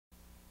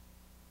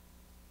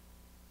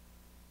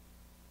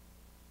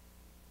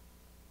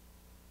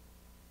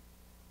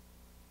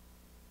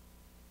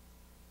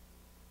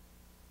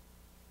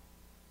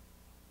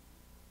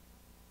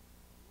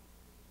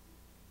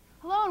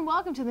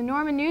Welcome to the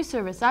Norman News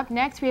Service. Up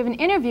next, we have an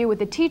interview with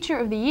the Teacher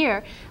of the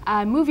Year,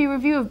 a movie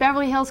review of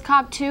Beverly Hills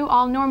Cop 2,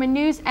 all Norman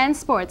news and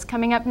sports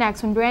coming up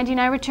next when Brandy and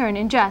I return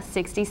in just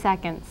 60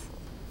 seconds.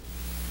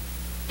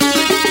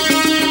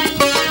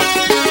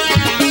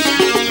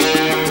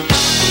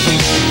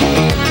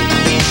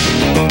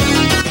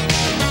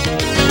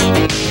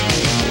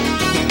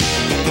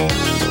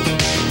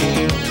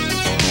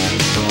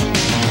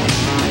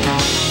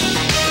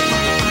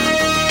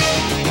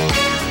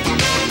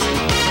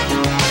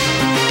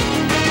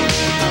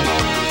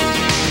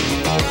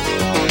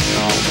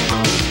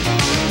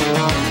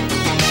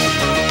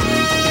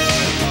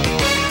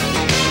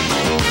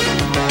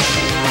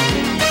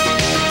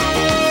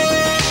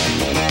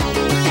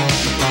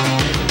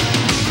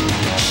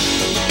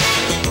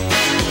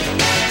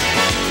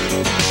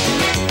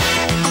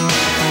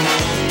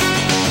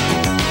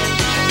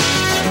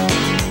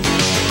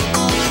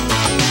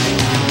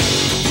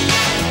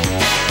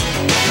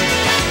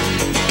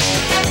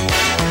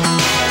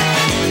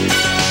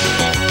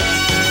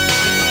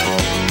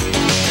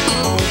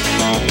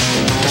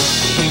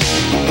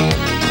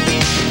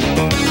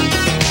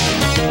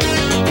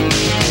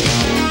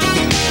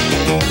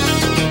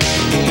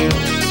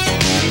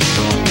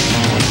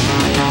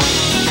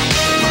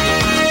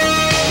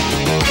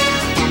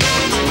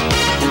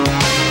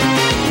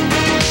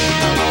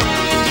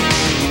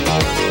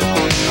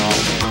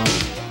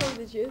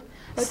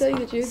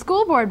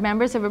 School board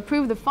members have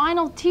approved the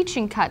final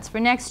teaching cuts for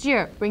next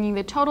year, bringing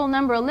the total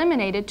number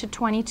eliminated to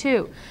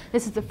 22.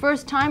 This is the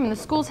first time in the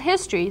school's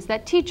history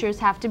that teachers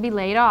have to be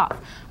laid off.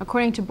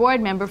 According to board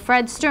member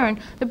Fred Stern,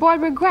 the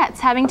board regrets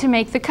having to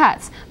make the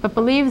cuts, but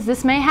believes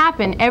this may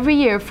happen every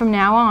year from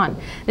now on.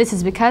 This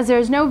is because there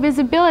is no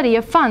visibility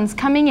of funds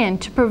coming in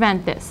to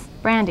prevent this.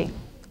 Brandy.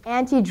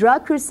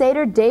 Anti-drug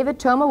crusader David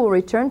Toma will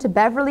return to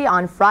Beverly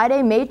on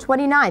Friday, May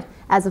 29th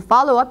as a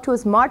follow-up to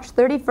his March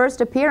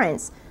 31st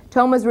appearance.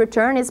 Toma's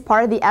return is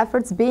part of the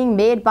efforts being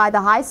made by the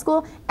high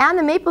school and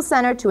the Maple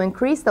Center to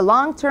increase the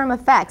long-term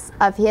effects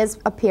of his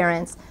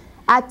appearance.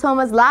 At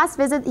Toma's last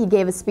visit, he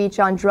gave a speech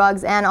on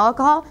drugs and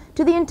alcohol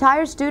to the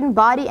entire student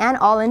body and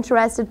all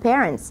interested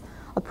parents.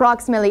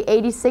 Approximately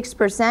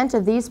 86%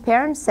 of these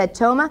parents said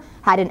Toma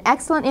had an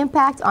excellent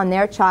impact on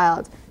their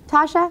child.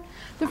 Tasha?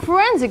 The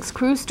forensics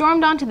crew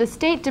stormed onto the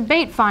state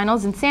debate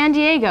finals in San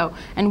Diego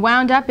and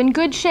wound up in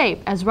good shape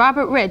as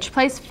Robert Rich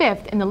placed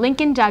 5th in the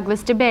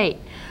Lincoln-Douglas debate.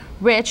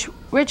 Rich,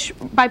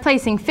 by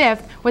placing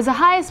 5th, was the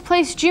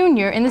highest-placed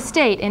junior in the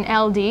state in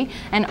LD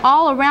and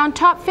all-around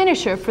top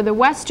finisher for the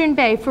Western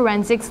Bay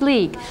Forensics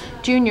League.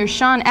 Junior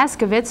Sean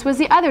Eskovitz was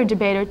the other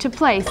debater to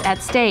place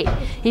at state.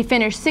 He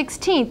finished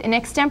 16th in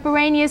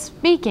extemporaneous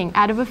speaking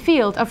out of a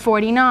field of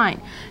 49.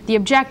 The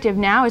objective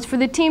now is for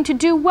the team to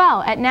do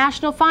well at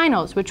national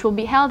finals, which will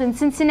be held in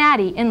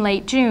Cincinnati in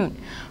late June.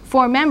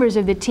 4 members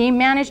of the team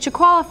managed to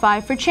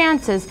qualify for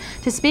chances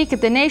to speak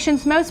at the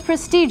nation's most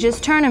prestigious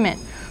tournament.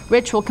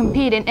 Rich will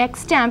compete in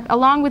extemp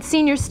along with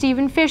senior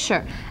Stephen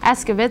Fisher.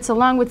 Eskovitz,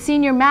 along with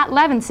senior Matt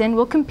Levinson,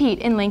 will compete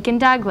in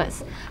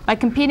Lincoln-Douglas. By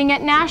competing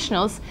at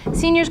nationals,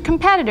 senior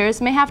competitors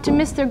may have to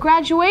miss their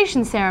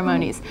graduation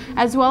ceremonies,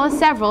 as well as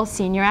several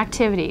senior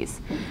activities.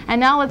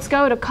 And now let's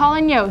go to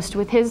Colin Yost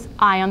with his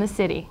Eye on the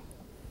City.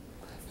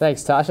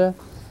 Thanks, Tasha.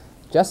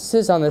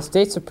 Justices on the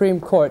state Supreme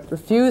Court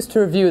refused to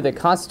review the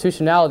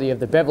constitutionality of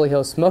the Beverly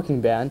Hills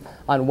smoking ban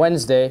on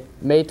Wednesday,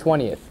 May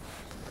 20th.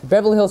 The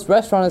Beverly Hills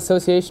Restaurant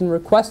Association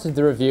requested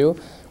the review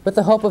with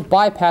the hope of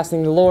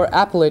bypassing the lower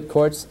appellate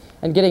courts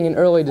and getting an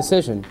early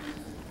decision.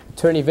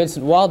 Attorney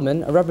Vincent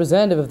Wildman, a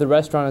representative of the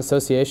Restaurant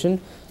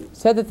Association,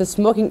 said that the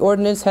smoking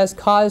ordinance has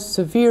caused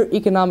severe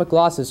economic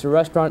losses to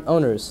restaurant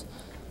owners.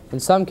 In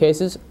some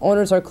cases,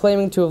 owners are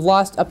claiming to have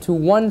lost up to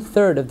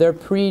 1/3 of their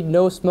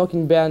pre-no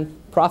smoking ban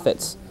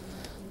profits.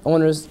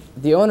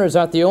 The owners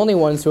aren't the only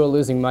ones who are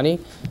losing money.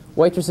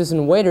 Waitresses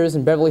and waiters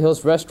in Beverly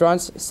Hills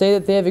restaurants say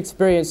that they have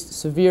experienced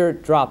severe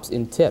drops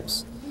in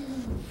tips.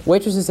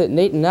 Waitresses at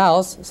Nate and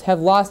Al's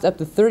have lost up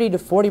to 30 to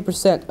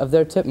 40% of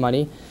their tip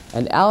money,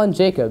 and Alan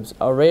Jacobs,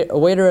 a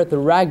waiter at the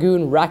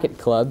Ragoon Racket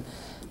Club,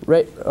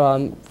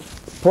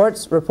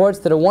 reports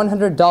that a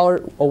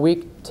 $100 a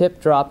week tip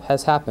drop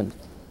has happened.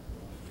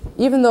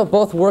 Even though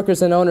both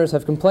workers and owners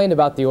have complained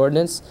about the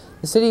ordinance,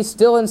 the city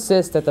still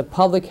insists that the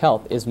public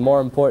health is more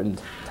important.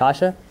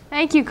 Tasha?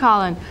 Thank you,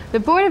 Colin.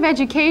 The Board of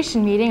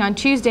Education meeting on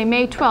Tuesday,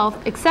 May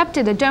 12th,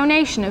 accepted a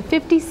donation of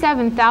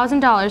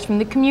 $57,000 from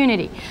the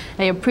community.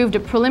 They approved a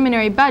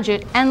preliminary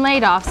budget and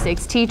laid off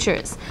 6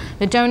 teachers.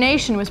 The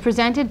donation was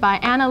presented by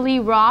Anna Lee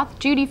Roth,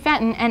 Judy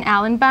Fenton, and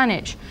Alan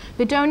Bunnage.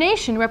 The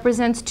donation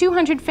represents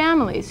 200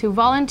 families who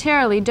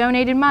voluntarily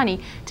donated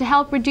money to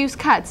help reduce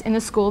cuts in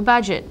the school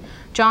budget.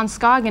 John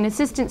Scoggin,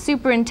 Assistant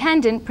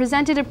Superintendent,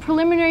 presented a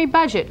preliminary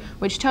budget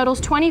which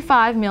totals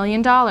 $25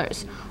 million.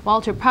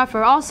 Walter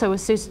Puffer, also a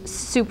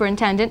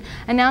superintendent,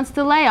 announced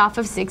the layoff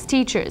of 6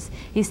 teachers.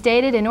 He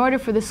stated in order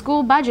for the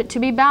school budget to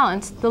be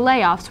balanced, the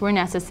layoffs were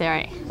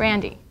necessary.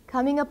 Randy.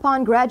 Coming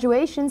upon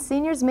graduation,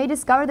 seniors may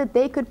discover that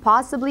they could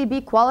possibly be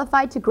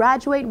qualified to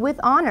graduate with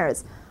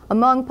honors.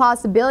 Among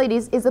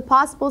possibilities is a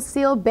possible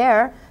seal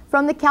bearer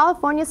from the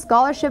California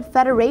Scholarship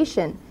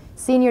Federation.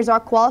 Seniors are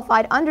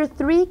qualified under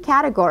 3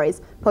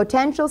 categories: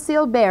 potential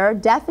sealed bearer,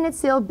 definite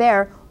sealed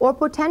bearer, or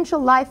potential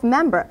life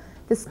member.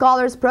 The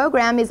Scholars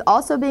Program is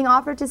also being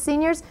offered to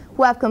seniors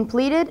who have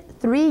completed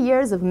 3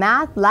 years of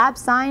math, lab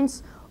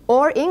science,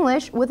 or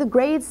English with a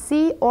grade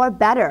C or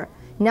better.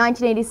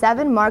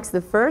 1987 marks the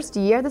first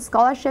year the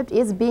scholarship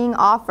is being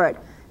offered.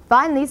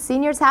 Finally,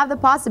 seniors have the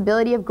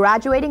possibility of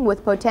graduating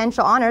with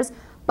potential honors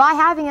by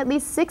having at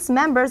least 6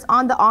 members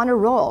on the honor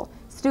roll.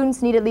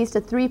 Students need at least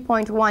a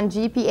 3.1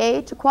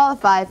 GPA to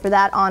qualify for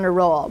that honor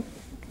roll.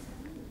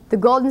 The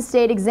Golden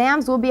State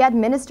exams will be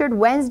administered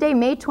Wednesday,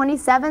 May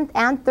 27th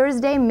and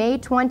Thursday, May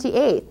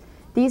 28th.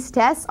 These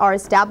tests are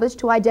established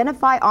to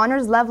identify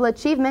honors level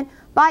achievement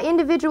by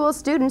individual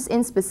students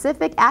in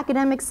specific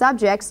academic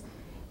subjects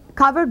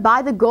covered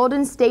by the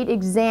Golden State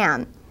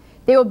exam.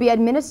 They will be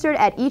administered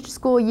at each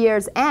school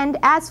year's end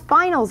as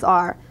finals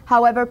are.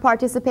 However,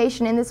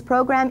 participation in this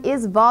program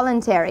is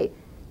voluntary.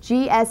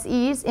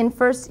 GSEs in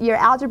first-year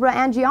algebra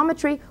and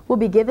geometry will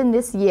be given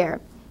this year.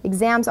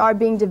 Exams are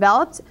being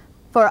developed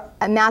for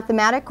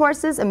mathematics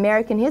courses,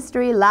 American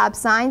history, lab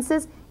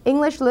sciences,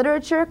 English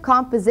literature,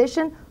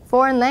 composition,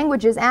 foreign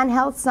languages, and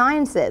health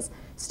sciences.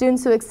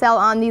 Students who excel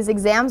on these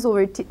exams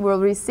will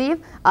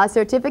receive a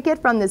certificate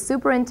from the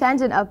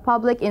Superintendent of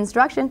Public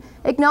Instruction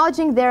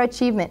acknowledging their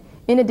achievement.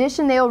 In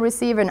addition, they will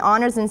receive an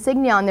honors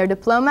insignia on their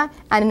diploma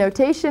and a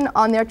notation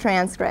on their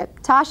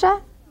transcript.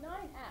 Tasha? 9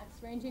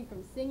 acts ranging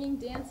from singing,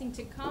 dancing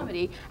to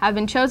comedy have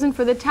been chosen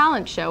for the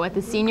talent show at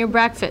the Senior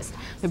Breakfast.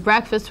 The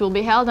breakfast will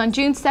be held on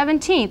June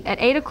 17th at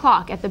 8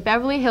 o'clock at the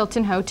Beverly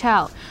Hilton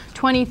Hotel.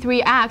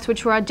 23 acts,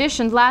 which were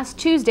auditioned last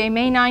Tuesday,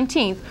 May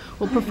 19th,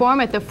 will perform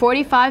at the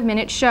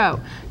 45-minute show.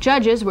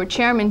 Judges were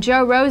Chairman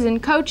Joe Rosen,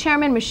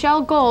 Co-Chairman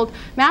Michelle Gold,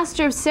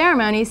 Master of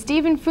Ceremonies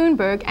Stephen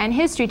Foonberg, and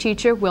History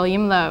teacher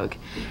William Logue.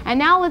 And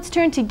now let's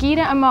turn to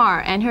Geeta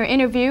Amar and her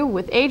interview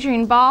with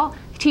Adrienne Ball,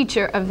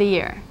 Teacher of the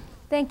Year.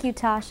 Thank you,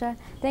 Tasha.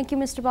 Thank you,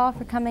 Mr. Ball,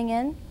 for coming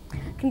in.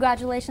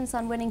 Congratulations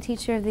on winning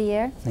Teacher of the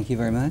Year. Thank you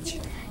very much.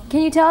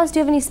 Can you tell us, do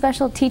you have any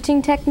special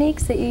teaching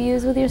techniques that you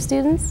use with your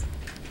students?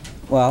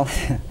 Well,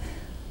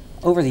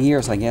 over the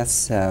years, I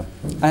guess, I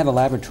have a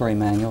laboratory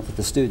manual that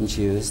the students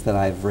use that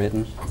I've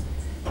written,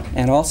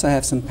 and also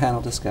have some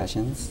panel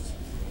discussions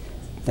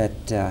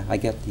that I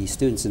get the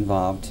students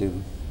involved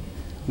to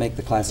make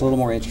the class a little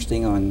more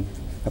interesting on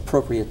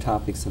appropriate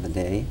topics of the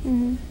day.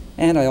 Mm-hmm.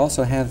 And I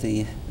also have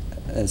the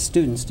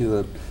students do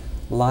a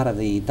lot of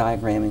the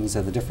diagrammings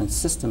of the different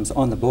systems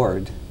on the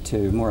board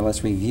to more or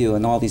less review,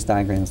 and all these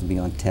diagrams will be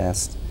on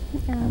test,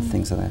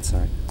 things of that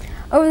sort.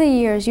 Over the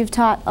years, you've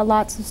taught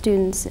lots of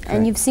students, Correct.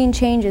 and you've seen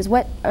changes.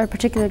 What are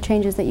particular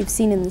changes that you've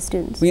seen in the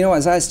students? Well, you know,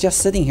 as I was just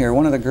sitting here,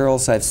 one of the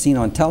girls I've seen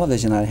on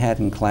television I had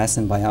in class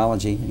in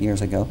biology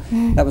years ago,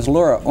 that was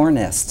Laura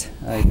Ornest.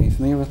 Are you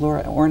familiar with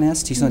Laura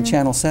Ornest? She's on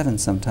Channel 7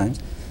 sometimes,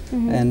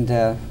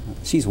 and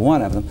she's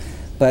one of them.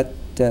 But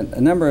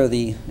a number of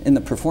in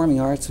the performing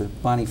arts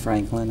with Bonnie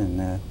Franklin,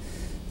 and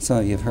some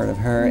of you have heard of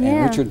her,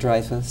 and Richard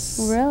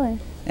Dreyfuss. Really?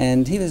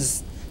 And he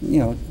was, you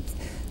know,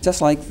 just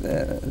like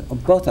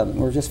both of them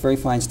were just very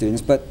fine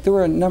students, but there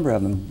were a number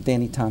of them,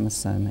 Danny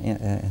Thomas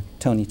and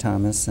Tony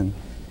Thomas, and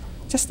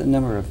just a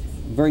number of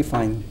very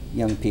fine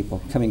young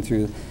people coming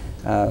through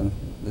the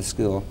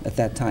school at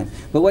that time.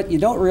 But what you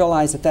don't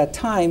realize at that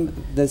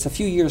time, there's a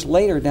few years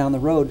later down the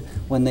road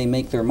when they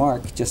make their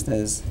mark, just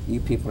as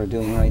you people are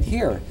doing right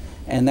here.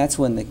 And that's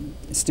when the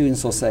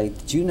students will say,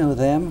 did you know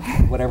them?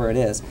 Whatever it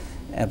is.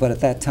 But at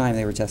that time,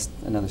 they were just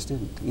another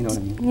student, you know what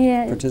I mean?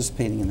 Yeah.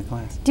 Participating in the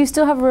class. Do you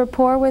still have a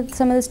rapport with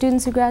some of the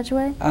students who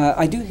graduate?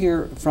 I do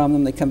hear from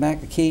them. They come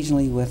back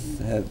occasionally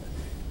with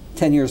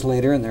 10 years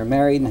later, and they're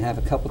married and have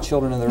a couple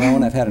children of their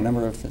own. I've had a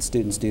number of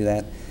students do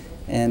that.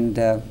 And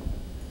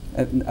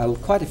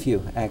quite a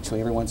few,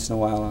 actually. Every once in a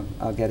while,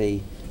 I'll get a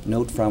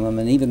note from them.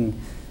 And even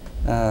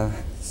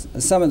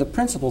some of the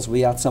principals will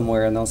be out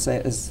somewhere, and they'll say,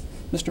 is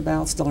Mr.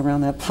 Bowles still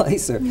around that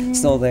place, or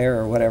still there,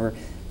 or whatever?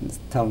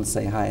 Tell them to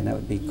say hi, and that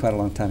would be quite a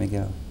long time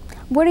ago.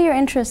 What are your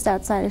interests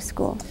outside of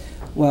school?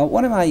 Well,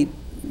 one of my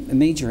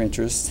major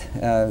interests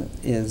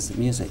is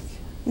music,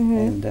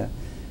 and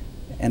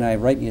I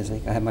write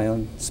music. I have my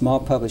own small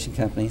publishing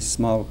company,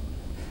 small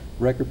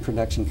record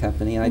production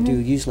company, and I do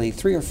usually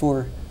 3 or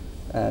 4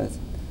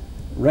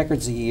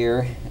 records a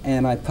year,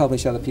 and I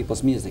publish other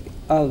people's music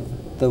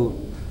of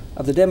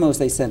the demos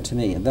they sent to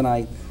me, and then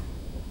I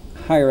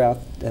hire out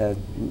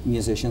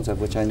musicians,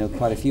 of which I know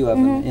quite a few of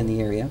them in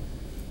the area.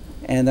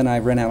 And then I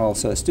rent out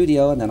also a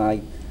studio, and then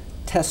I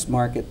test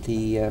market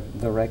the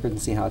record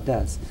and see how it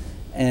does.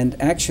 And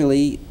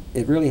actually,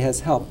 it really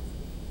has helped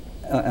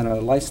in a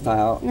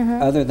lifestyle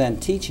other than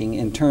teaching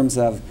in terms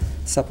of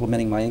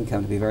supplementing my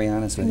income, to be very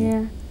honest with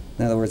you.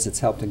 In other words,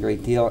 it's helped a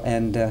great deal,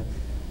 and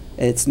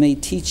it's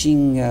made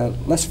teaching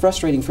less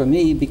frustrating for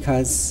me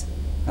because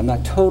I'm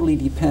not totally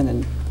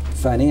dependent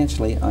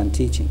financially on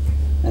teaching.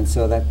 And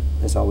so that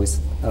is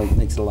always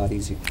makes it a lot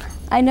easier.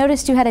 I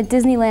noticed you had a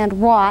Disneyland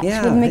watch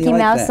with Mickey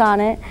Mouse on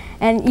it,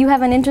 and you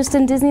have an interest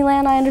in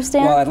Disneyland, I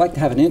understand? Well, I'd like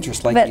to have an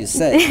interest, like you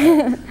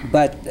say,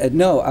 but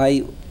no,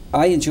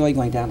 I enjoy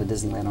going down to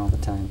Disneyland all the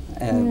time.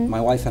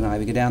 My wife and I,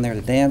 we go down there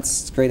to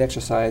dance. It's great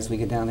exercise. We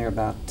go down there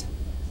about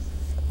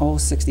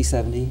 60,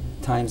 70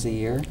 times a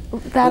year.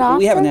 That often?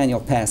 We have an annual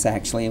pass,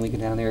 actually, and we go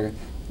down there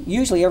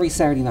usually every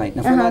Saturday night.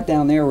 And if we're not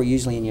down there, we're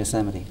usually in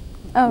Yosemite,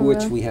 which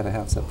really? we have a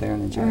house up there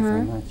and enjoy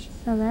very much.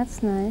 Oh,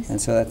 that's nice. And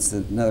so that's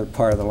another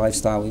part of the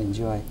lifestyle we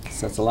enjoy.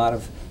 So it's a lot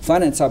of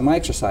fun, and it's my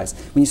exercise.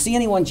 When you see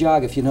anyone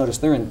jog, if you notice,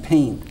 they're in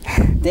pain.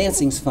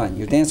 Dancing's fun.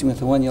 You're dancing with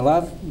the one you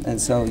love, and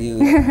so you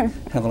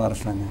have a lot of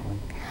fun that way.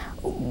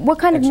 What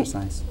kind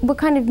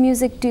of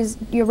music does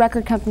your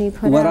record company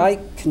put out? What I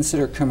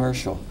consider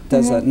commercial.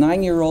 Does a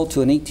 9-year-old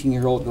to an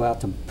 18-year-old go out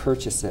to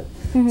purchase it?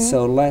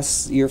 So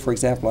last year, for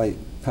example, I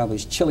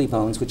published Chili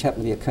Bones, which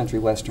happened to be a country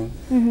western,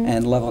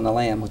 and Love on the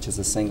Lamb, which is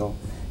a single.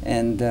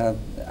 And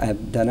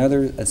I've done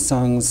other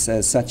songs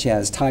such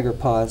as Tiger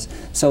Paws.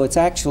 So it's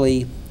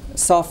actually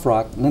soft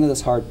rock, none of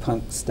this hard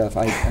punk stuff.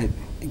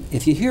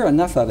 If you hear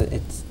enough of it,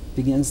 it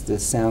begins to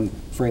sound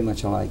very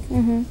much alike.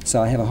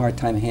 So I have a hard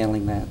time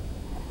handling that.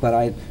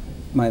 But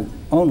my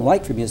own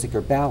like for music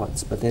are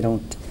ballads, but they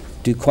don't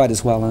do quite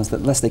as well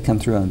unless they come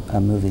through a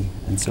movie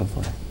and so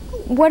forth.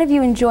 What have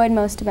you enjoyed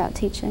most about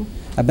teaching?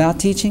 About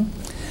teaching?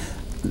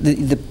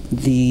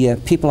 The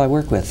people I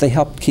work with. They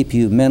help keep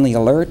you mentally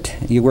alert.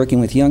 You're working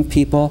with young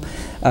people.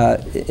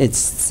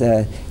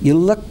 You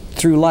look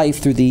through life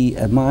through the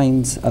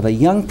minds of a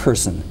young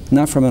person,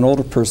 not from an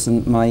older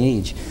person my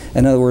age.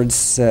 In other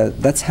words,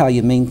 that's how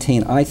you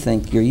maintain, I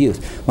think, your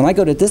youth. When I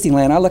go to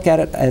Disneyland, I look at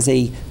it as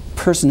a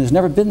person who's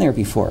never been there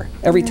before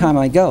every time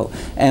I go.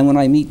 And when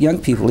I meet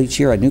young people each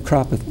year, a new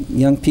crop of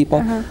young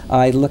people,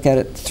 I look at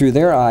it through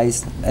their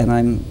eyes, and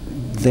I'm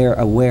there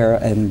aware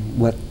and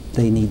what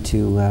they need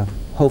to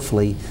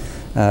hopefully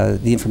the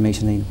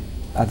information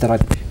that I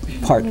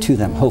part to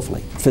them,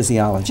 hopefully,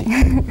 physiology.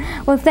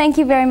 Well, thank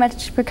you very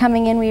much for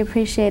coming in. We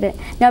appreciate it.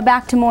 Now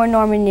back to more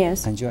Norman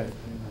news. I enjoyed it.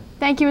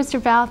 Thank you, Mr.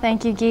 Val.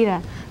 Thank you,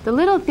 Gita. The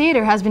Little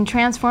Theater has been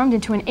transformed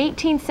into an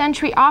 18th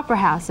century opera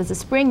house as the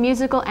spring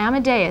musical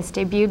Amadeus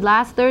debuted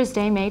last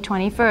Thursday, May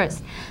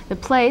 21st. The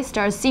play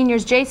stars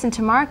seniors Jason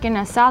Tamarkin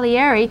as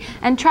Salieri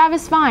and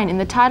Travis Fine in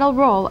the title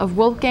role of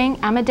Wolfgang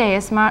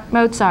Amadeus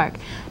Mozart.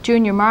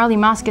 Junior Marley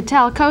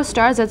Moscatel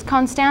co-stars as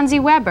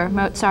Constanze Weber,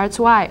 Mozart's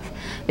wife.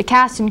 The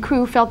cast and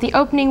crew felt the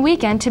opening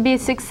weekend to be a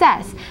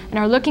success and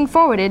are looking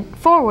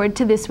forward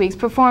to this week's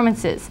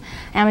performances.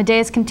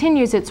 Amadeus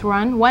continues its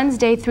run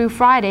Wednesday through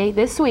Friday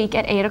this week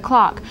at 8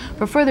 o'clock.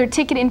 For further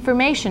ticket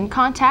information,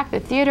 contact the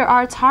Theater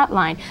Arts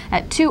Hotline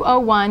at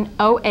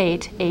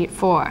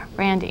 201-0884.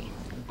 Randy.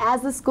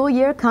 As the school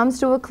year comes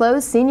to a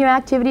close, senior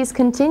activities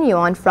continue.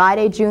 On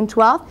Friday, June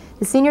 12th,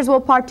 the seniors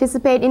will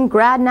participate in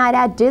Grad Night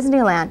at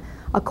Disneyland.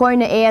 According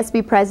to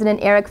ASB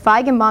President Eric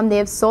Feigenbaum, they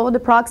have sold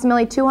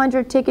approximately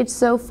 200 tickets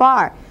so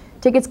far.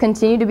 Tickets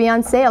continue to be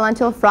on sale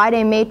until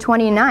Friday, May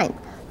 29th.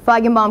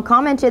 Feigenbaum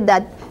commented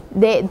that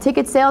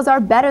ticket sales are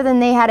better than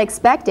they had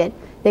expected.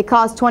 They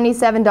cost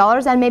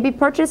 $27 and may be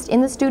purchased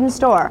in the student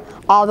store.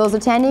 All those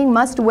attending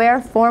must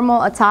wear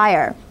formal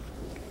attire.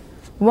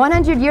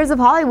 100 Years of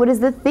Hollywood is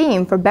the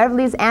theme for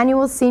Beverly's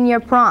annual senior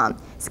prom.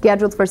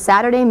 Scheduled for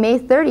Saturday, May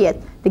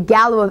 30th, the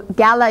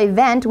gala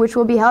event, which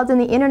will be held in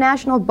the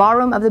International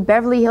Ballroom of the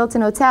Beverly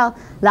Hilton Hotel,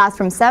 lasts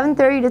from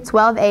 7:30 to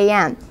 12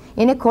 a.m.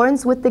 In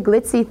accordance with the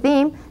glitzy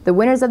theme, the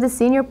winners of the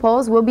senior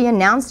polls will be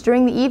announced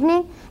during the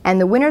evening,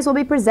 and the winners will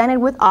be presented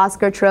with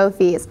Oscar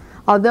trophies.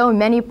 Although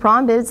many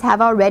prom bids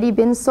have already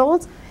been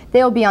sold,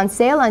 they will be on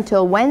sale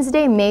until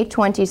Wednesday, May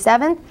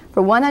 27th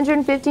for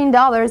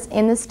 $115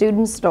 in the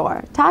student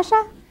store.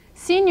 Tasha?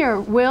 Senior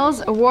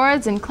wills,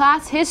 awards, and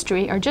class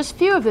history are just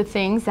few of the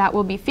things that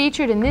will be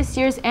featured in this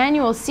year's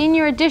annual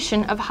senior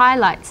edition of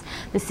Highlights.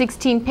 The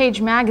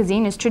 16-page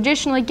magazine is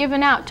traditionally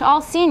given out to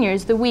all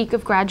seniors the week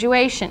of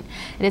graduation.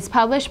 It is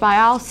published by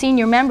all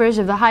senior members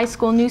of the high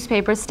school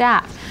newspaper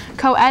staff.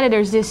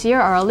 Co-editors this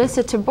year are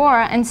Alyssa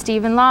Tabora and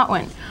Stephen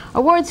Lotwin.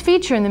 Awards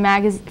featured in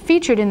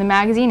the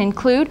magazine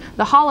include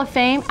the Hall of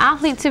Fame,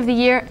 Athletes of the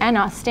Year, and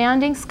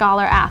Outstanding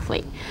Scholar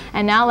Athlete.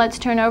 And now let's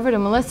turn over to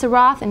Melissa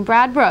Roth and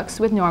Brad Brooks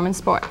with Norman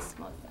Sports.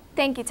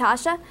 Thank you,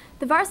 Tasha.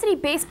 The varsity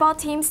baseball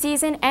team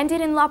season ended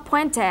in La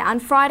Puente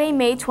on Friday,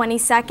 May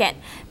 22nd.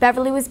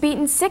 Beverly was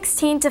beaten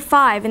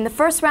 16-5 in the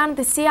first round of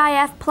the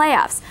CIF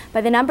playoffs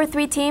by the number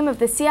 3 team of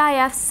the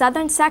CIF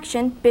Southern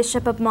Section,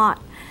 Bishop of Mott.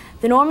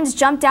 The Normans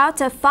jumped out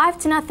to a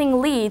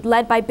 5-0 lead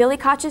led by Billy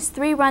Koch's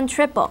 3-run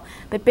triple,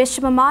 but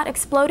Bishop of Mott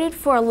exploded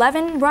for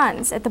 11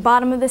 runs at the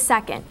bottom of the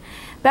second.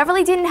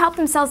 Beverly didn't help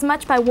themselves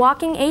much by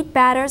walking 8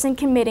 batters and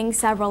committing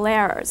several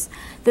errors.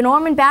 The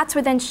Norman bats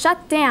were then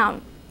shut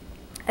down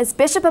as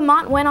Bishop of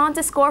Mott went on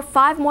to score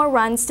 5 more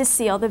runs to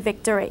seal the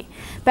victory.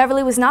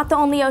 Beverly was not the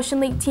only Ocean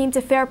League team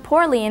to fare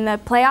poorly in the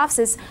playoffs,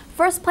 as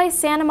first place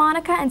Santa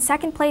Monica and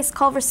second place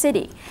Culver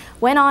City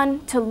went on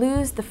to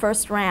lose the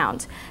first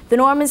round. The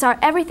Normans are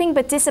everything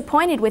but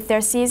disappointed with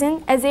their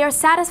season, as they are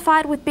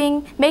satisfied with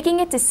making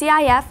it to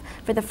CIF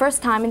for the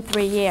first time in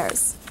 3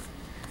 years.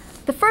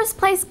 The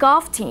first-place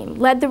golf team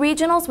led the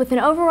regionals with an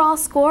overall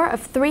score of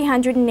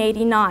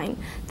 389.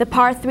 The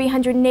par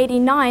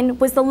 389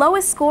 was the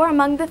lowest score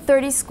among the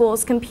 30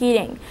 schools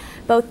competing.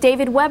 Both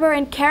David Weber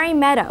and Kerry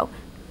Meadow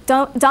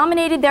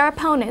dominated their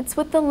opponents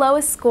with the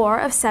lowest score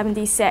of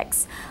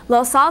 76.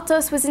 Los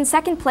Altos was in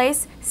second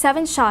place,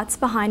 7 shots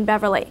behind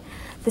Beverly.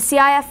 The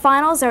CIF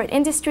finals are at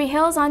Industry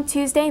Hills on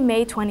Tuesday,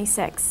 May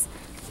 26.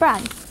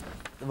 Brad.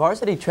 The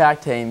varsity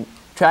track team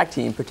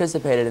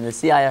participated in the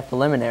CIF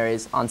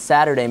preliminaries on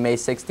Saturday, May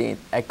 16th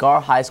at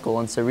Gar High School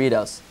in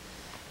Cerritos.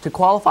 To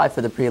qualify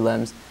for the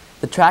prelims,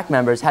 the track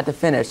members had to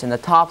finish in the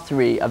top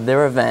 3 of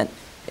their event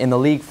in the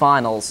league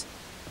finals.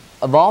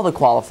 Of all the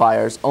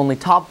qualifiers, only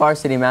top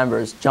varsity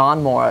members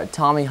John Mora,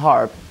 Tommy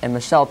Harp, and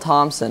Michelle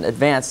Thompson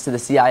advanced to the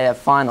CIF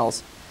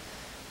finals.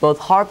 Both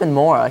Harp and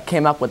Mora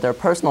came up with their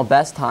personal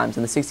best times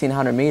in the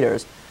 1600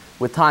 meters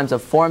with times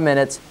of 4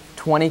 minutes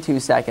 22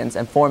 seconds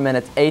and 4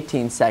 minutes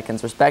 18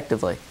 seconds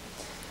respectively.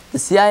 The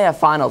CIF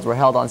finals were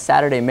held on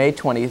Saturday, May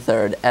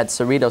 23rd at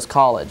Cerritos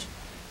College.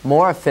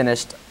 Mora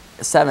finished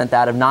 7th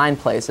out of 9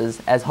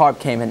 places as Harp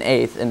came in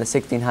 8th in the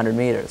 1600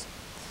 meters.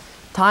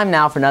 Time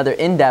now for another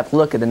in-depth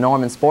look at the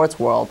Norman sports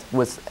world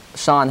with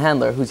Sean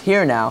Hendler, who's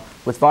here now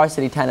with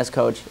varsity tennis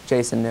coach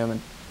Jason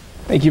Newman.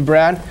 Thank you,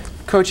 Brad.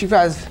 Coach, you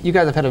guys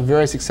have had a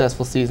very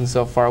successful season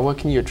so far. What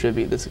can you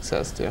attribute the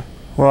success to?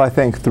 Well, I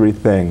think 3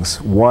 things.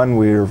 One,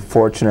 we're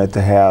fortunate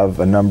to have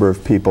a number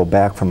of people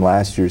back from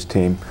last year's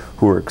team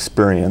who are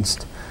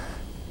experienced.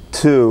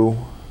 2,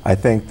 I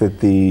think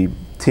that the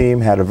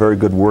team had a very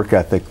good work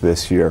ethic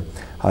this year.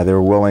 They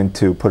were willing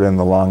to put in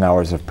the long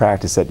hours of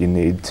practice that you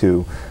need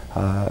to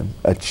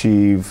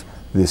achieve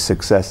the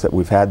success that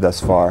we've had thus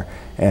far.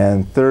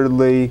 And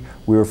thirdly,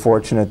 we were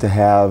fortunate to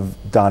have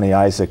Donnie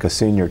Isaac, a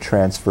senior,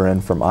 transfer in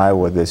from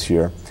Iowa this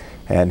year,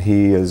 and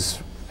he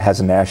has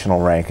a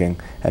national ranking,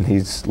 and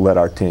he's led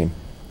our team.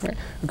 Right.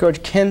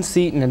 Coach, Ken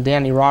Seaton and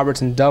Danny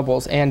Roberts in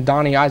doubles and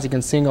Donnie Isaac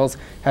in singles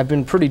have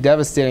been pretty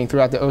devastating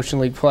throughout the Ocean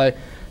League play.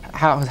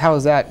 How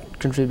has that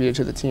contributed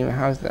to the team, and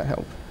how has that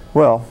helped?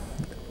 Well,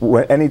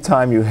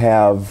 anytime you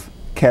have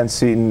Ken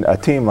Seaton, a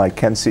team like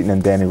Ken Seaton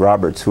and Danny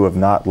Roberts, who have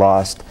not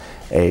lost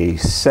a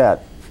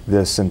set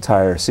this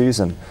entire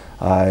season,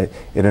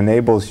 it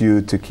enables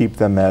you to keep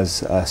them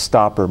as a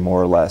stopper,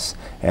 more or less.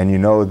 And you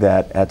know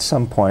that at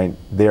some point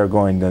they are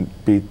going to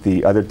beat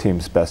the other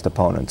team's best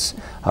opponents.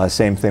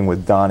 Same thing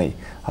with Donnie.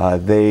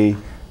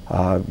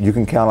 You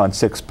can count on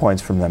 6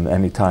 points from them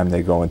anytime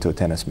they go into a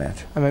tennis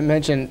match. I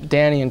mentioned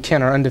Danny and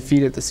Ken are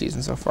undefeated this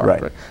season so far.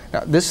 Right.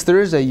 Now, this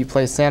Thursday you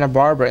play Santa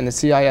Barbara in the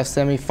CIF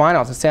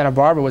semifinals. And Santa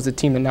Barbara was the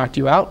team that knocked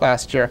you out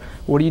last year.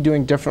 What are you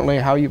doing differently?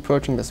 How are you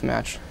approaching this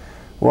match?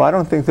 Well, I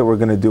don't think that we're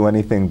going to do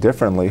anything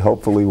differently.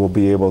 Hopefully we'll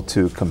be able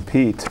to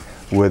compete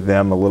with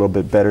them a little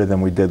bit better than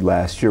we did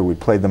last year. We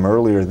played them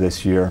earlier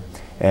this year,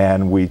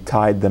 and we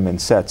tied them in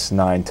sets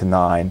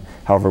 9-9.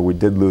 However, we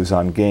did lose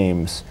on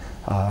games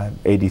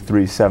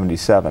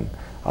 83-77.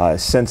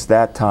 Since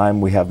that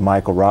time, we have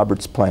Michael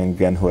Roberts playing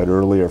again, who had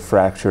earlier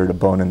fractured a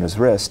bone in his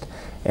wrist.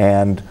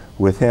 And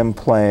with him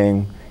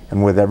playing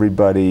and with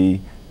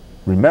everybody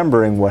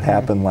remembering what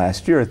happened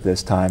last year at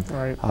this time,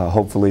 right,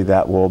 hopefully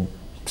that will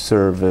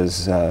serve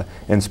as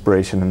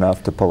inspiration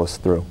enough to pull us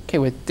through. Okay,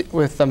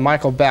 with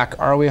Michael back,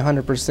 are we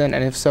 100%?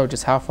 And if so,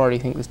 just how far do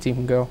you think this team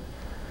can go?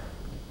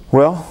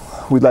 Well,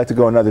 we'd like to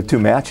go another 2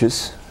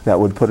 matches. That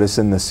would put us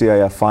in the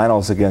CIF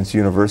finals against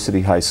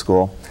University High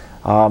School.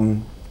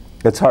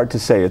 It's hard to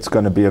say. It's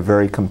going to be a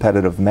very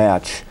competitive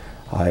match.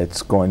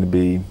 It's going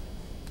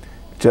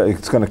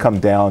to come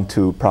down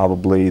to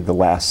probably the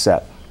last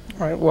set.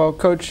 All right, well,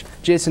 Coach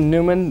Jason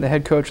Newman, the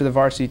head coach of the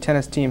varsity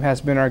tennis team,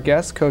 has been our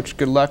guest. Coach,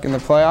 good luck in the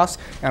playoffs,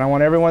 and I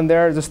want everyone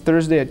there this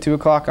Thursday at 2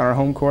 o'clock on our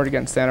home court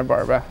against Santa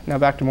Barbara. Now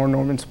back to more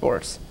Norman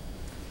sports.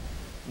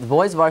 The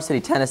boys varsity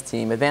tennis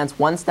team advanced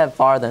 1 step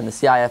farther in the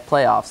CIF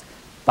playoffs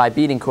by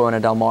beating Corona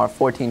Del Mar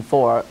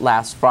 14-4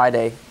 last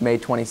Friday, May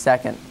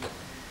 22nd.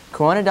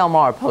 Corona Del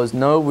Mar posed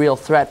no real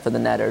threat for the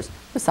netters,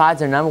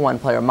 besides their #1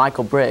 player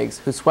Michael Briggs,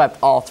 who swept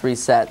all 3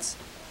 sets.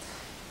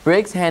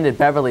 Briggs handed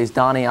Beverly's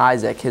Donnie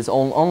Isaac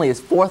only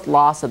his 4th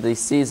loss of the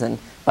season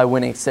by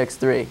winning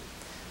 6-3.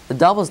 The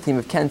doubles team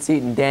of Ken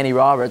Seaton and Danny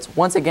Roberts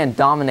once again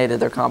dominated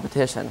their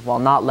competition while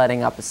not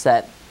letting up a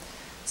set.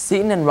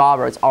 Seaton and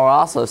Roberts are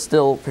also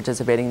still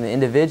participating in the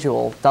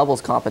individual doubles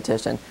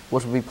competition,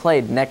 which will be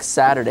played next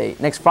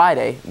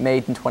Friday,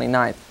 May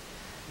 29th.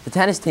 The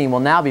tennis team will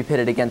now be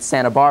pitted against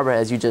Santa Barbara,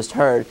 as you just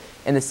heard,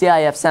 in the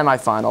CIF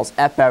semifinals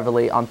at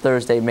Beverly on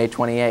Thursday, May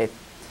 28th.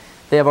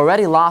 They have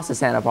already lost to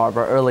Santa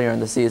Barbara earlier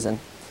in the season.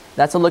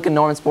 That's a look at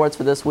Norman sports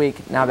for this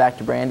week. Now back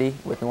to Brandy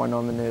with more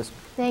Norman news.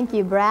 Thank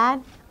you,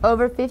 Brad.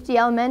 Over 50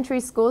 elementary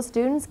school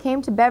students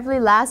came to Beverly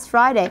last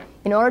Friday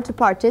in order to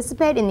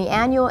participate in the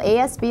annual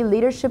ASB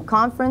Leadership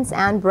Conference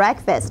and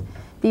Breakfast.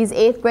 These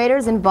 8th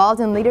graders involved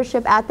in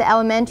leadership at the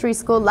elementary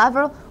school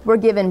level were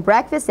given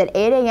breakfast at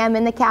 8 a.m.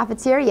 in the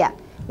cafeteria.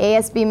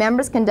 ASB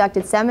members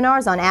conducted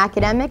seminars on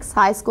academics,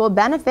 high school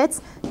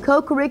benefits,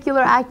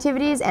 co-curricular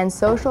activities, and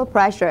social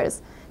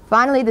pressures.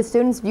 Finally, the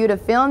students viewed a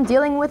film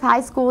dealing with high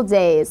school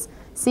days.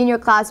 Senior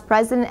class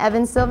president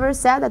Evan Silver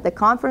said that the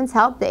conference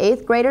helped the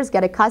 8th graders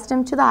get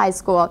accustomed to the high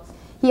school.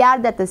 He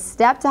added that the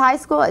step to high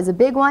school is a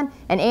big one,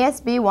 and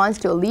ASB wants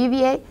to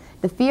alleviate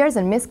the fears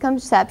and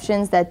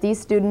misconceptions that these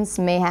students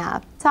may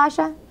have.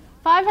 Tasha?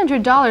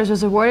 $500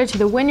 was awarded to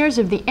the winners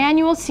of the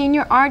annual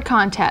senior art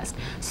contest.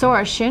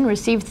 Sora Shin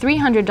received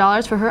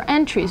 $300 for her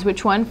entries,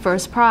 which won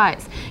first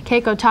prize.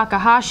 Keiko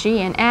Takahashi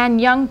and Ann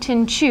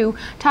Youngtin Chu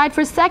tied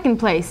for second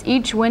place,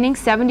 each winning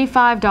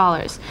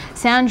 $75.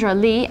 Sandra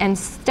Lee and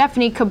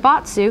Stephanie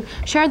Kabatsu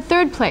shared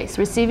third place,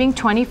 receiving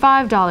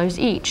 $25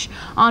 each.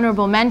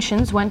 Honorable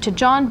mentions went to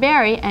John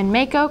Barry and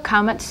Mako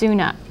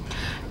Kamatsuna.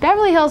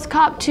 Beverly Hills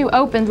Cop 2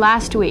 opened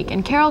last week,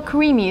 and Carol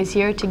Karimi is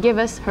here to give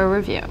us her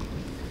review.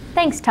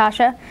 Thanks,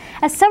 Tasha.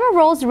 As summer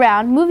rolls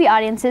around, movie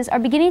audiences are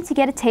beginning to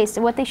get a taste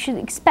of what they should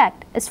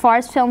expect as far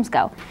as films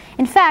go.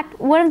 In fact,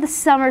 one of the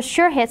summer's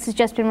sure hits has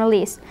just been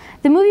released.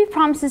 The movie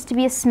promises to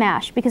be a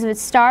smash because of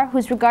its star, who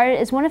is regarded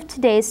as one of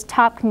today's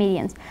top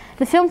comedians.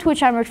 The film to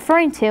which I'm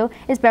referring to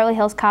is Beverly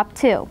Hills Cop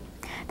 2.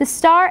 The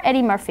star,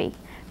 Eddie Murphy.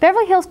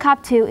 Beverly Hills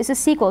Cop 2 is a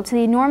sequel to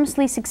the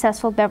enormously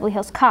successful Beverly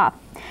Hills Cop.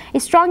 A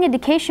strong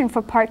indication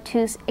for Part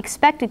 2's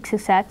expected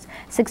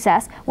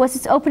success was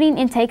its opening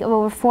intake of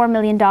over $4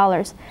 million.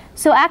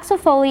 So Axel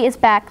Foley is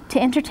back to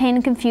entertain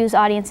and confuse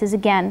audiences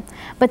again.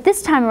 But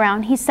this time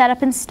around, he's set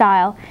up in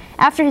style.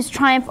 After his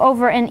triumph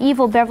over an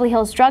evil Beverly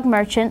Hills drug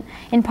merchant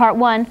in Part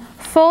 1,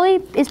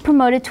 Foley is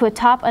promoted to a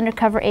top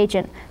undercover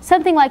agent,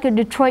 something like a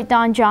Detroit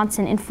Don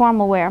Johnson in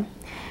formal wear.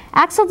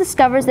 Axel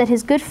discovers that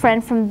his good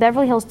friend from the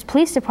Beverly Hills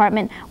Police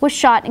Department was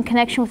shot in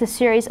connection with a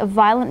series of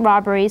violent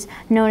robberies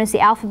known as the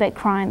Alphabet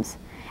Crimes.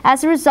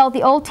 As a result,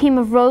 the old team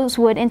of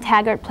Rosewood and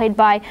Taggart, played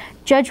by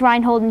Judge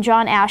Reinhold and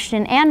John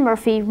Ashton, and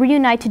Murphy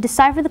reunite to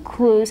decipher the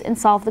clues and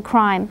solve the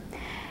crime.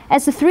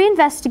 As the three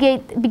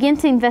begin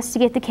to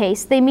investigate the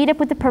case, they meet up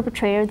with the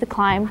perpetrator of the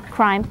crime,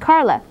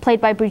 Carla, played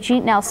by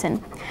Brigitte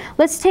Nelson.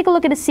 Let's take a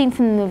look at a scene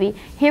from the movie.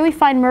 Here we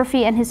find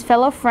Murphy and his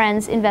fellow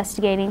friends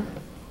investigating.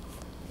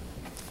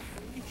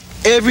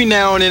 Every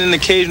now and then an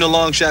occasional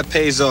long shot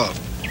pays off.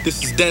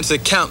 This is Dent's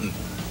accountant,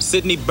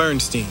 Sidney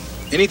Bernstein.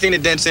 Anything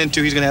that Dent's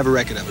into, he's gonna have a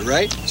record of it,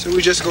 right? So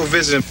we just go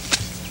visit him.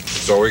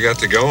 That's all we got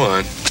to go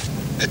on.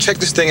 Now check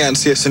this thing out and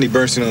see if Sidney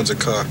Bernstein owns a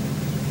car.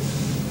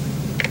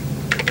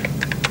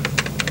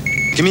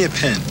 Give me a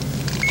pen.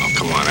 Oh,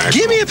 come on, Axel.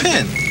 Give me a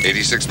pen.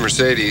 86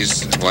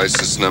 Mercedes,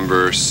 license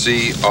number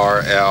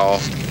CRL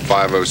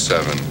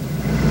 507.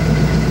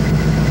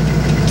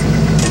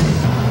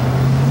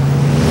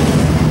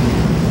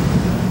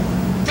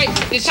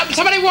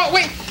 Somebody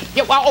wait.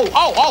 Yeah,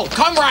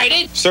 come right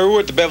in. Sir,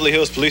 we're at the Beverly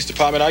Hills Police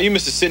Department. Are you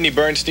Mr. Sidney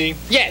Bernstein?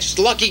 Yes,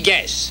 lucky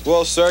guess.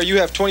 Well, sir, you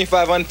have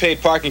 25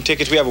 unpaid parking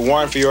tickets. We have a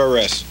warrant for your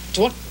arrest.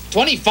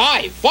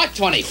 25? What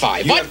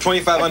 25? You have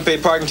 25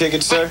 unpaid parking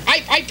tickets, sir?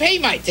 I pay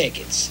my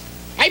tickets.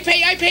 I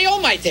pay all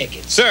my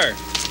tickets. Sir,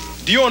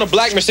 do you own a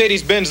black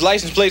Mercedes-Benz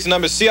license plate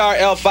number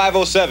CRL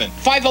 507?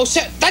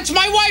 507? That's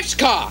my wife's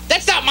car.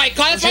 That's not my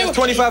car. That's you have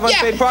 25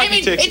 unpaid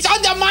parking tickets. It's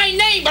under my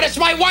name, but it's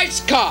my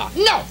wife's car.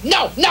 No,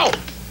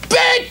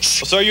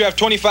 bitch! Well, sir, you have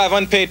 25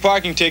 unpaid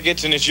parking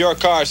tickets, and it's your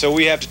car, so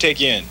we have to take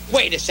you in.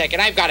 Wait a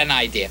second, I've got an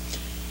idea.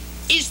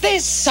 Is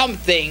there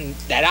something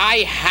that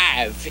I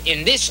have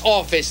in this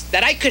office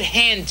that I could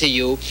hand to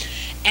you,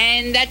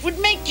 and that would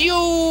make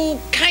you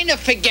kind of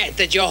forget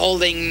that you're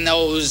holding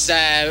those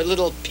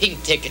little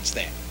pink tickets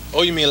there?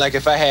 Oh, you mean like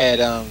if I had,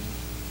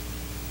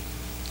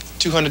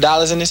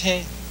 $200 in his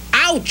hand?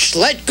 Ouch!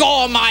 Let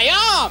go of my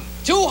arm!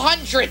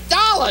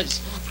 $200!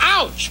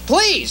 Ouch!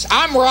 Please,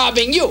 I'm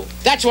robbing you.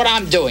 That's what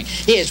I'm doing.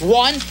 Here's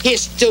one,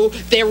 here's two.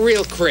 They're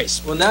real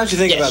crisp. Well, now that you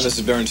think about it,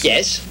 Mr. Bernstein.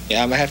 Yes?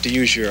 Yeah, I'm gonna have to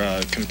use your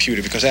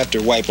computer because I have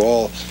to wipe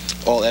all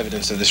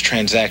evidence of this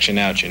transaction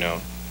out, you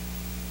know.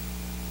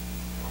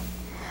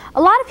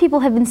 A lot of people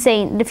have been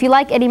saying that if you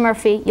like Eddie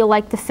Murphy, you'll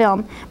like the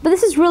film. But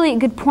this is really a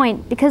good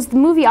point because the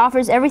movie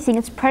offers everything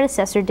its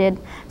predecessor did,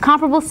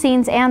 comparable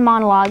scenes and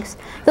monologues,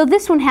 though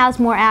this one has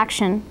more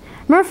action.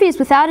 Murphy is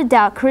without a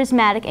doubt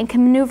charismatic and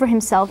can maneuver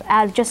himself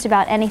out of just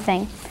about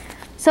anything.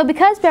 So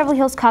because Beverly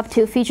Hills Cop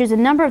 2 features a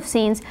number of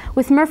scenes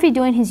with Murphy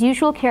doing his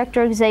usual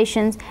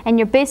characterizations and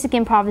your basic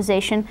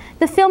improvisation,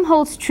 the film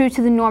holds true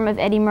to the norm of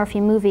Eddie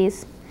Murphy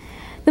movies.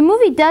 The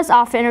movie does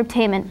offer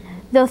entertainment,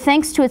 though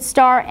thanks to its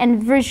star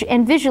and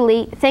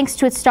visually,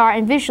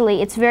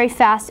 it's very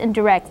fast and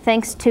direct,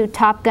 thanks to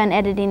Top Gun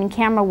editing and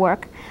camera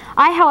work.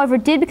 I, however,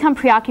 did become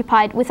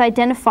preoccupied with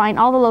identifying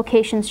all the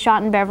locations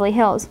shot in Beverly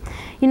Hills.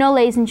 You know,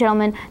 ladies and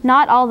gentlemen,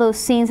 not all those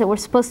scenes that were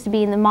supposed to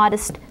be in the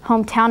modest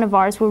hometown of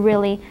ours were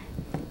really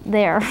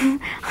there.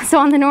 So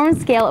on the Norman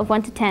scale of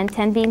 1 to 10,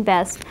 10 being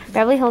best,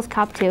 Beverly Hills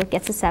Cop 2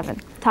 gets a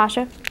 7.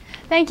 Tasha?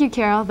 Thank you,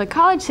 Carol. The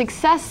College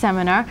Success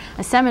Seminar,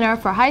 a seminar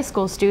for high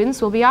school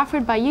students, will be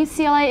offered by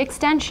UCLA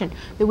Extension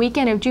the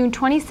weekend of June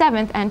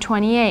 27th and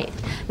 28th.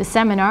 The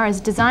seminar is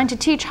designed to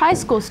teach high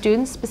school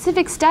students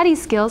specific study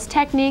skills,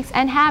 techniques,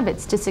 and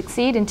habits to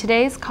succeed in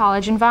today's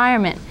college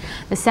environment.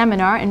 The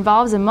seminar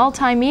involves a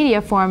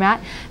multimedia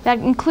format that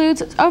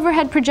includes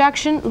overhead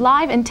projection,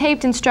 live and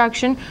taped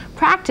instruction,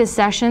 practice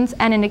sessions,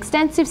 and an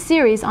extensive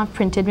series on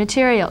printed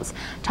materials.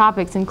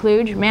 Topics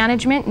include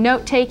management,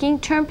 note-taking,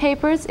 term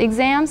papers,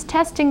 exams,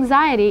 test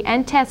anxiety,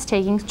 and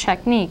test-taking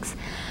techniques.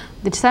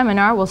 The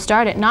seminar will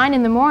start at 9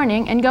 in the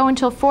morning and go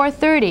until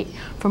 4:30.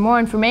 For more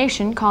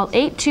information, call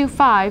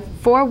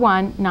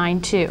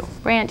 825-4192.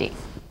 Brandy.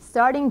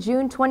 Starting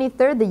June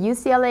 23rd, the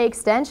UCLA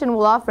Extension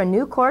will offer a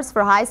new course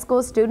for high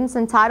school students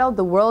entitled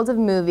The World of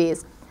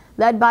Movies.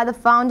 Led by the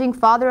founding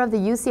father of the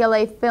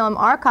UCLA Film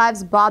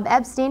Archives, Bob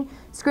Epstein,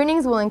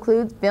 screenings will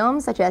include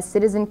films such as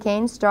Citizen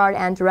Kane, starred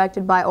and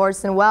directed by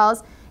Orson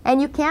Welles, and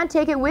You Can't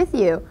Take It With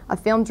You, a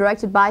film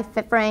directed by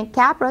Frank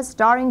Capra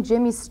starring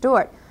Jimmy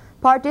Stewart.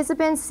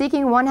 Participants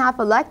seeking 1/2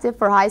 elective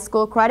for high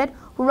school credit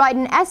will write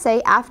an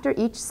essay after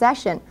each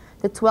session.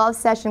 The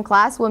 12-session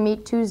class will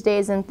meet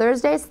Tuesdays and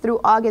Thursdays through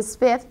August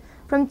 5th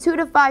from 2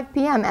 to 5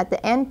 p.m. at the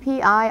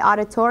NPI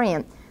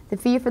Auditorium. The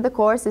fee for the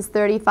course is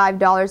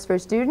 $35 for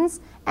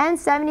students and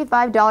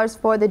 $75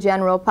 for the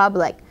general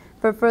public.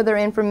 For further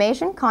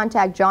information,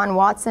 contact John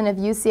Watson of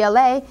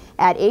UCLA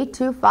at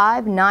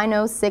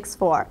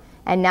 825-9064.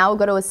 And now we'll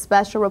go to a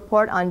special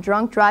report on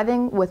drunk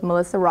driving with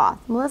Melissa Roth.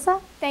 Melissa?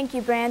 Thank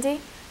you, Brandy.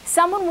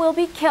 Someone will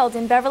be killed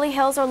in Beverly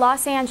Hills or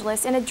Los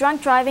Angeles in a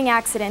drunk driving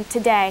accident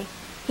today.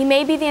 He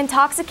may be the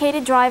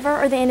intoxicated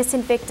driver or the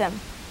innocent victim.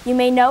 You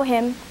may know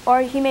him, or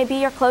he may be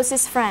your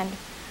closest friend.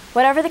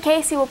 Whatever the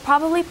case, he will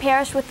probably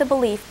perish with the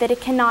belief that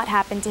it cannot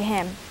happen to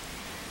him.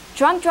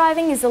 Drunk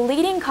driving is the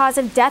leading cause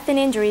of death and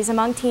injuries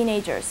among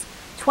teenagers.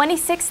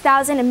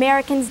 26,000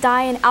 Americans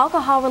die in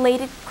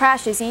alcohol-related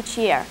crashes each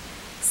year.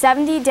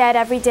 70 dead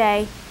every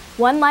day,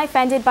 1 life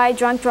ended by a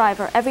drunk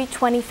driver every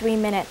 23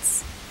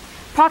 minutes.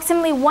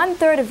 Approximately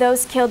 1/3 of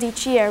those killed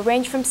each year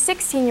range from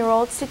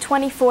 16-year-olds to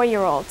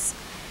 24-year-olds.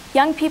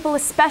 Young people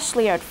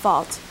especially are at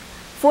fault.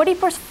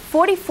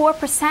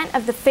 44%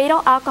 of the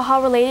fatal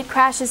alcohol-related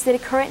crashes that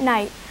occur at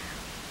night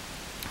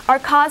are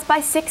caused by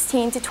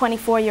 16 to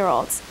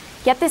 24-year-olds.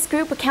 Yet this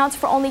group accounts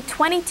for only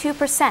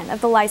 22% of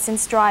the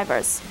licensed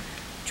drivers.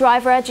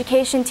 Driver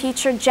education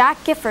teacher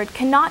Jack Gifford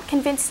cannot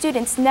convince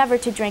students never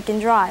to drink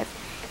and drive.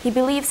 He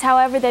believes,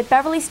 however, that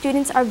Beverly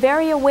students are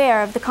very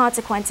aware of the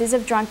consequences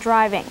of drunk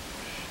driving.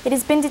 It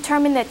has been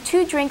determined that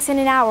 2 drinks in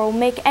an hour will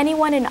make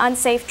anyone an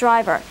unsafe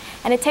driver,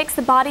 and it takes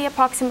the body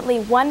approximately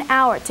 1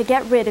 hour to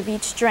get rid of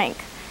each drink.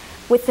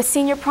 With the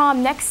senior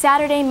prom next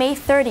Saturday, May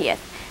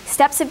 30th,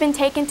 steps have been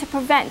taken to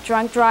prevent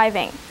drunk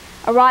driving.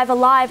 Arrive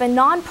Alive, a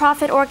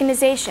non-profit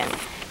organization,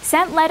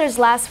 sent letters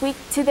last week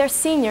to their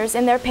seniors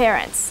and their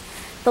parents.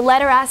 The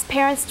letter asked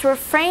parents to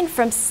refrain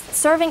from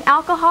serving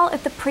alcohol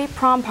at the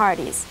pre-prom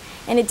parties.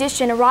 In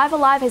addition, Arrive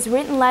Alive has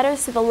written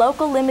letters to the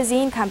local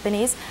limousine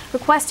companies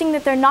requesting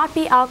that there not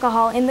be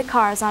alcohol in the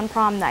cars on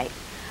prom night.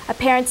 A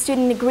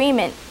parent-student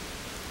agreement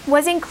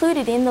was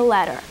included in the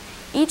letter.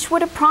 Each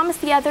would have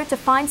promised the other to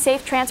find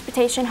safe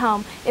transportation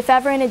home if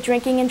ever in a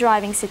drinking and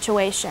driving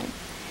situation.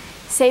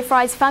 Safe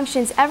Rides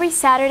functions every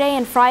Saturday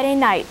and Friday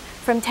night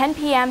from 10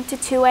 p.m. to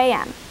 2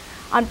 a.m.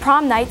 On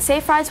prom night,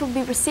 Safe Rides will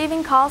be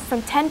receiving calls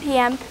from 10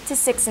 p.m. to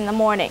 6 in the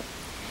morning.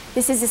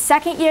 This is the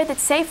second year that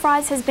Safe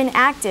Rides has been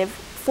active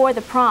for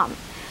the prom.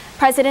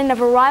 President of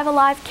Arrive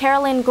Alive,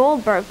 Carolyn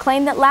Goldberg,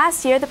 claimed that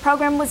last year the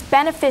program was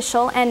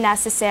beneficial and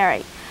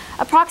necessary.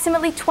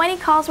 Approximately 20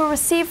 calls were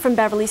received from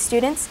Beverly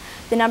students.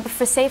 The number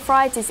for Safe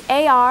Rides is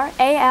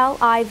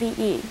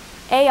AR-ALIVE,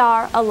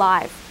 AR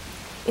Alive.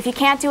 If you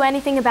can't do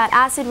anything about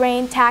acid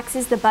rain,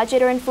 taxes, the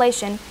budget, or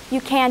inflation, you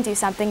can do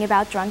something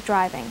about drunk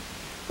driving.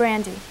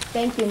 Brandy.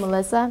 Thank you,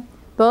 Melissa.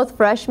 Both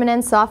freshman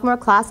and sophomore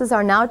classes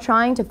are now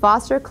trying to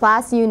foster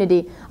class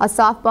unity. A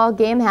softball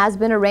game has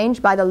been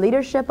arranged by the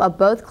leadership of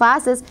both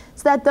classes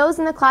so that those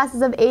in the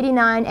classes of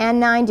 89 and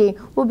 90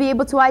 will be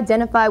able to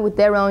identify with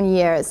their own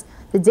years.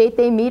 The date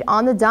they meet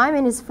on the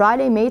diamond is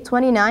Friday, May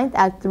 29th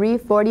at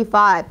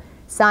 3:45.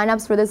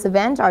 Sign-ups for this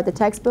event are at the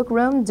textbook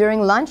room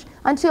during lunch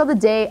until the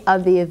day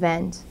of the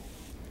event.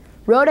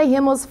 Rhoda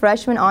Himmel's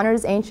freshman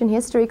honors ancient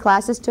history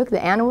classes took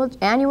the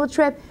annual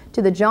trip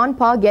to the John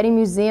Paul Getty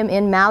Museum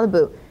in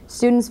Malibu.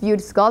 Students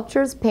viewed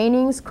sculptures,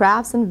 paintings,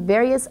 crafts, and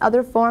various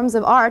other forms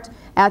of art.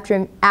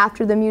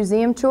 After the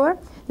museum tour,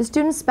 the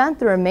students spent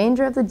the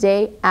remainder of the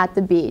day at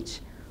the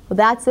beach. Well,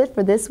 that's it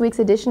for this week's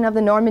edition of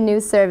the Norman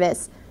News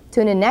Service.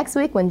 Tune in next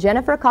week when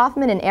Jennifer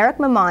Kaufman and Eric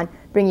Mamon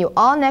bring you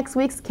all next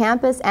week's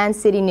campus and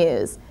city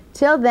news.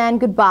 Till then,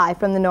 goodbye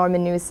from the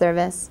Norman News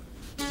Service.